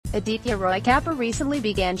Aditya Roy Kapur recently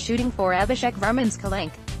began shooting for Abhishek Varman's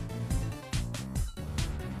Kalank.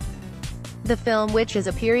 The film, which is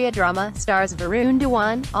a period drama, stars Varun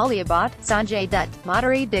Dhawan, Alia Bhatt, Sanjay Dutt,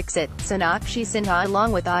 Madhuri Dixit, Sonakshi Sinha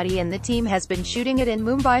along with Adi, and the team has been shooting it in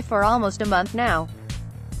Mumbai for almost a month now.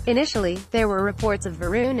 Initially, there were reports of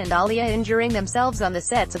Varun and Alia injuring themselves on the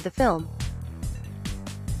sets of the film.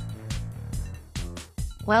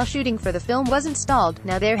 While shooting for the film wasn't stalled,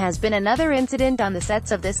 now there has been another incident on the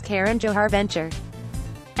sets of this Karan Johar venture.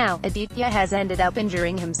 Now, Aditya has ended up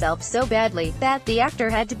injuring himself so badly that the actor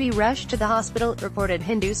had to be rushed to the hospital, reported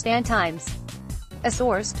Hindustan Times. A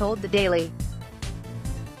source told the Daily.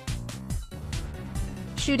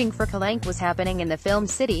 Shooting for Kalank was happening in the film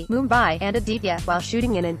city, Mumbai, and Aditya, while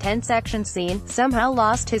shooting an intense action scene, somehow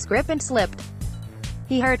lost his grip and slipped.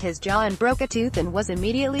 He hurt his jaw and broke a tooth and was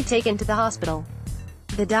immediately taken to the hospital.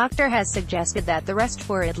 The doctor has suggested that the rest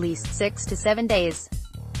for at least 6 to 7 days.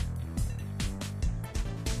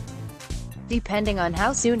 Depending on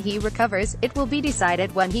how soon he recovers, it will be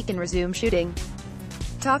decided when he can resume shooting.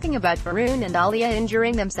 Talking about Varun and Alia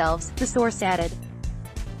injuring themselves, the source added,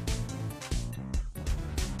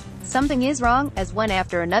 "Something is wrong, as one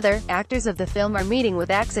after another, actors of the film are meeting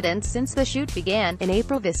with accidents since the shoot began, in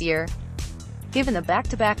April this year. Given the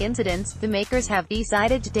back-to-back incidents, the makers have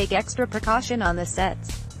decided to take extra precaution on the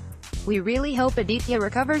sets. We really hope Aditya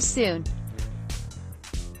recovers soon."